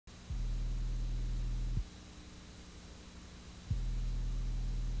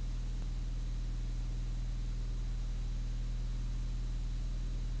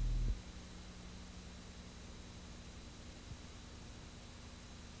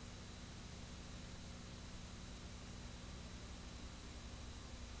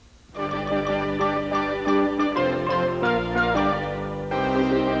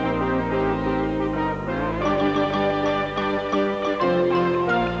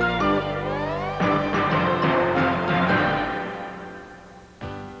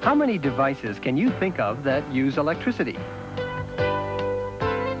many devices can you think of that use electricity?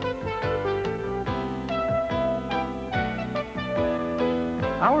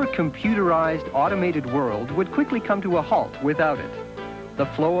 Our computerized, automated world would quickly come to a halt without it. The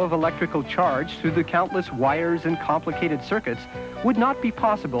flow of electrical charge through the countless wires and complicated circuits would not be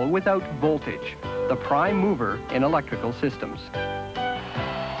possible without voltage, the prime mover in electrical systems.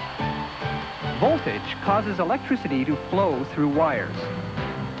 Voltage causes electricity to flow through wires.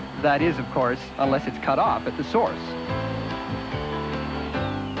 That is, of course, unless it's cut off at the source.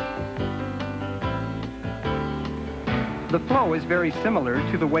 The flow is very similar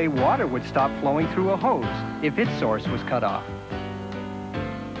to the way water would stop flowing through a hose if its source was cut off.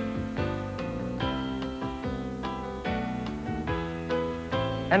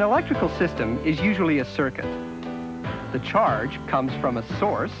 An electrical system is usually a circuit. The charge comes from a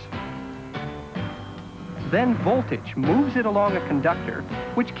source, then voltage moves it along a conductor,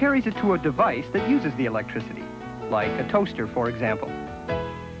 which carries it to a device that uses the electricity, like a toaster, for example.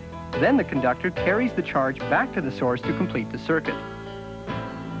 Then the conductor carries the charge back to the source to complete the circuit.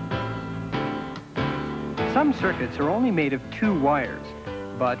 Some circuits are only made of 2 wires,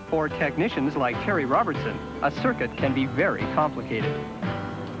 but for technicians like Terry Robertson, a circuit can be very complicated.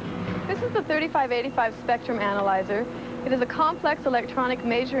 This is the 3585 spectrum analyzer. It is a complex electronic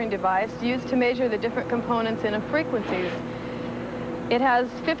measuring device used to measure the different components in frequencies. It has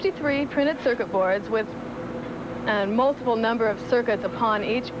 53 printed circuit boards with a multiple number of circuits upon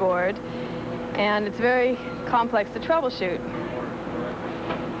each board, and it's very complex to troubleshoot.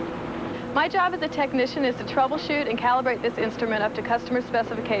 My job as a technician is to troubleshoot and calibrate this instrument up to customer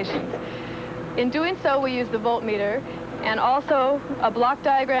specifications. In doing so, we use the voltmeter and also a block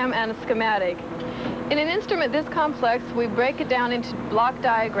diagram and a schematic. In an instrument this complex, we break it down into block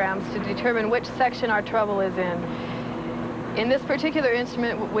diagrams to determine which section our trouble is in. In this particular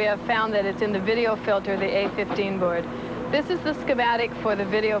instrument, we have found that it's in the video filter, the A15 board. This is the schematic for the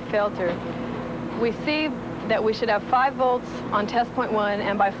video filter. We see that we should have 5 volts on test point 1,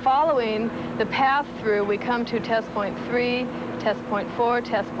 and by following the path through, we come to test point 3, test point 4,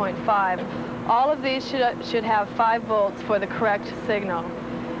 test point 5. All of these should have 5 volts for the correct signal.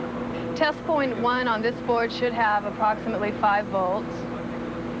 Test point 1 on this board should have approximately 5 volts,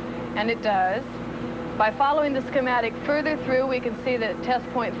 and it does. By following the schematic further through, we can see that test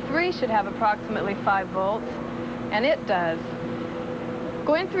point 3 should have approximately 5 volts, and it does.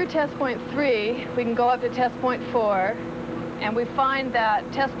 Going through test point 3, we can go up to test point 4, and we find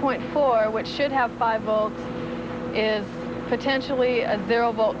that test point 4, which should have 5 volts, is potentially a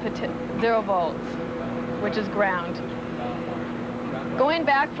 0 volts, which is ground. Going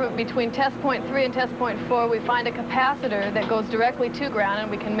back between test point 3 and test point 4, we find a capacitor that goes directly to ground, and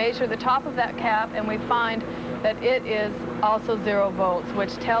we can measure the top of that cap, and we find that it is also 0 volts,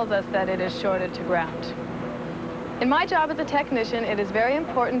 which tells us that it is shorted to ground. In my job as a technician, it is very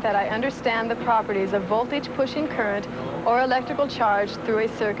important that I understand the properties of voltage pushing current or electrical charge through a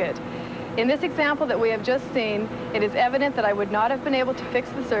circuit. In this example that we have just seen, it is evident that I would not have been able to fix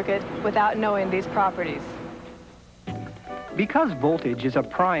the circuit without knowing these properties. Because voltage is a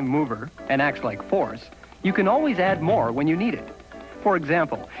prime mover and acts like force, you can always add more when you need it. For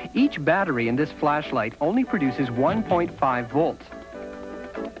example, each battery in this flashlight only produces 1.5 volts.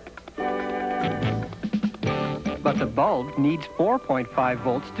 But the bulb needs 4.5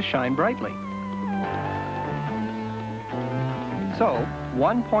 volts to shine brightly. So,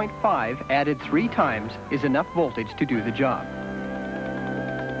 1.5 added 3 times is enough voltage to do the job.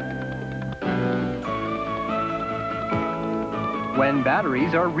 When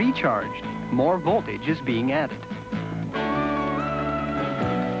batteries are recharged, more voltage is being added.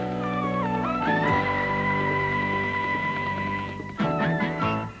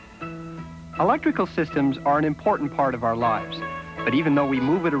 Electrical systems are an important part of our lives, but even though we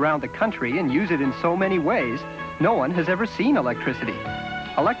move it around the country and use it in so many ways, no one has ever seen electricity.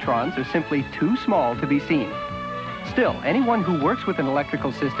 Electrons are simply too small to be seen. Still, anyone who works with an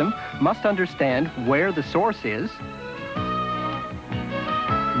electrical system must understand where the source is,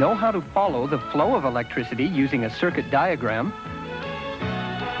 know how to follow the flow of electricity using a circuit diagram,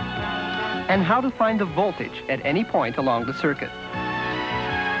 and how to find the voltage at any point along the circuit.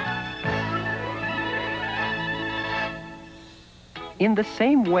 In the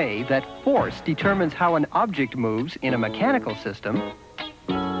same way that force determines how an object moves in a mechanical system,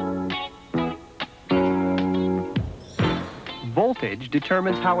 voltage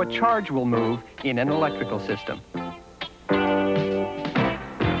determines how a charge will move in an electrical system.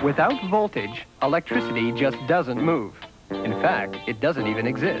 Without voltage, electricity just doesn't move. In fact, it doesn't even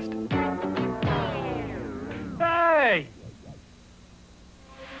exist. Hey!